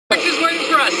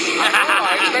us.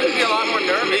 I expect to be a lot more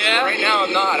nervous. Yeah? Right now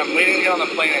I'm not. I'm waiting to get on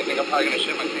the plane. I think I'm probably going to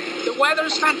shit my pants. The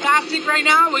weather's fantastic right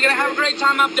now. We're going to have a great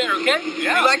time up there, okay?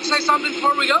 Yeah. You like to say something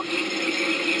before we go?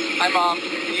 Hi, Mom.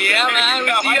 Yeah, man.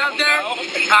 We'll see you up there.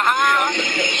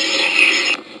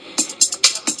 Haha.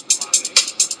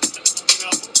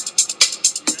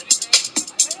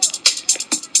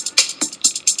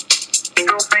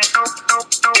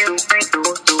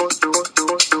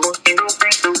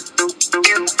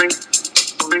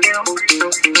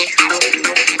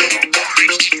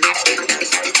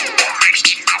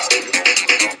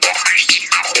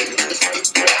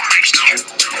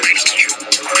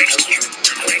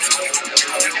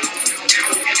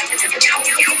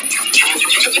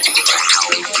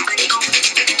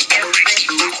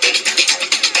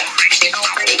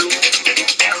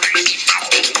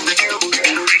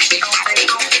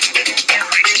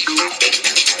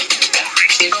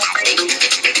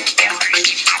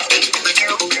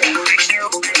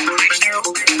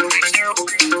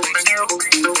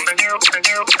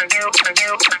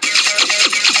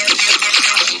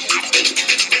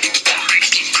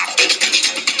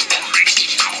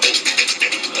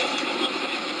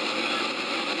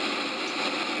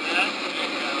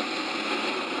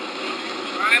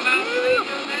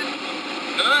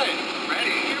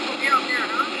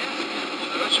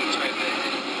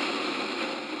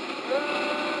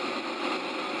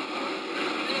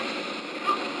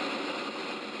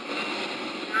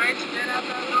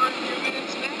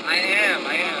 I am.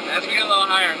 As we get a little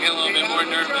higher, I'm getting a little bit more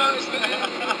nervous.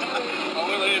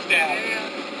 Only lives down.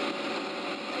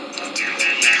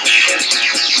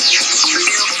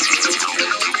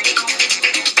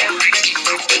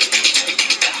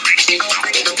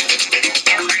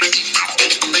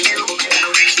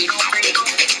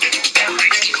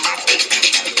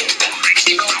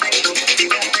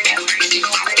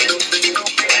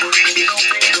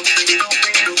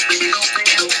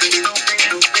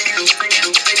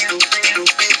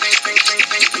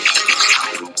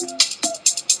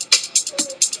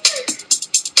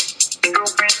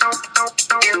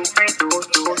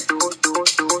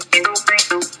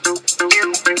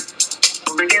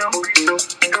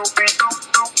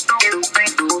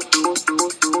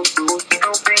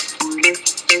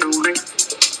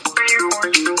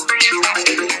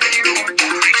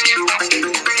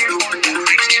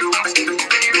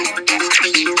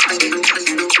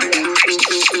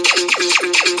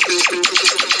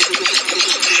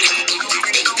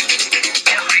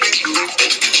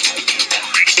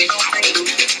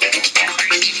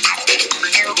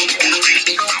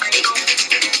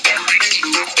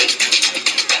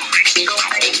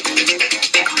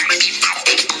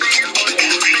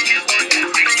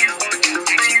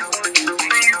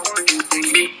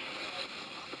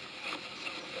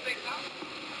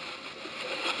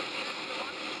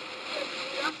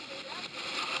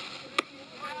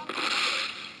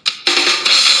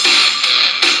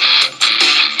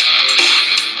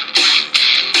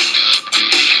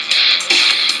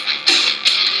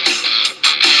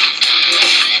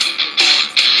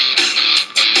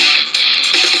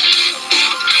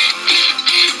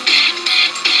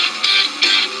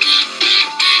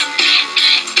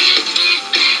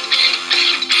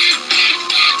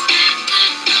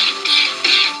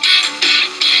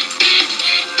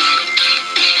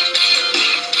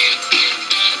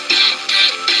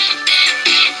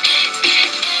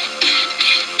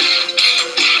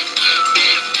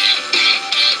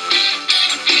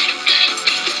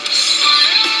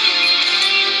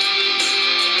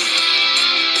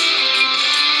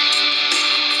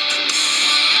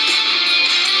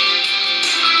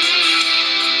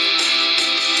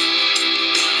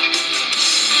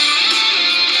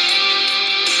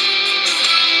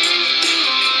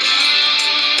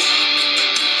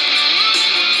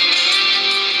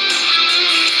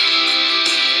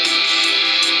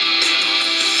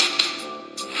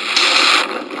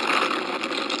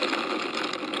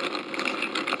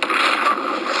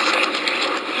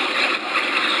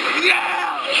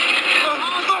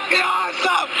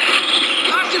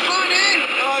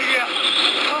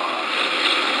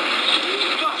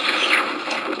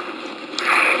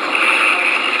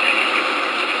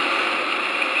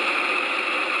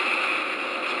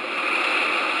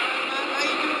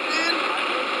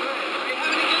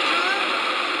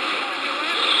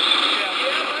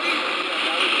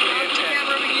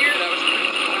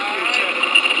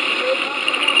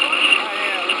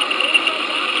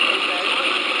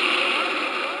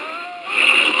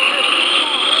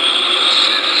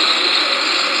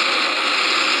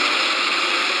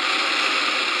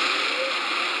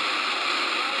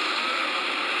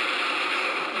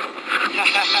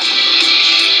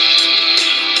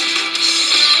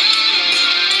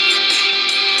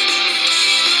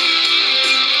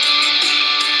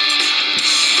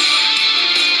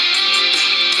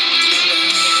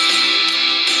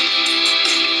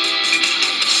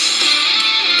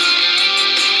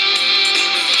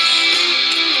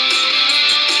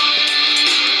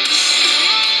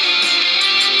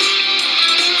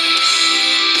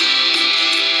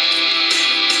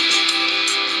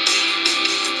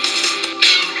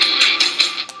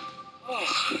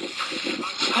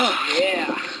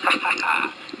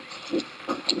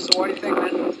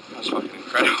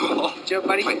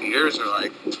 ears are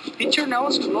like. Hit your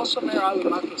nose, blow some air out with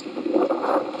Matt.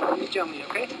 You tell me,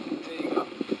 okay? There you go.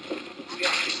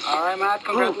 All right, Matt.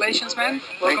 Congratulations, man.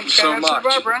 Welcome you to so Skydive Santa much.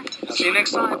 Barbara. See you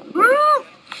next time. Woo!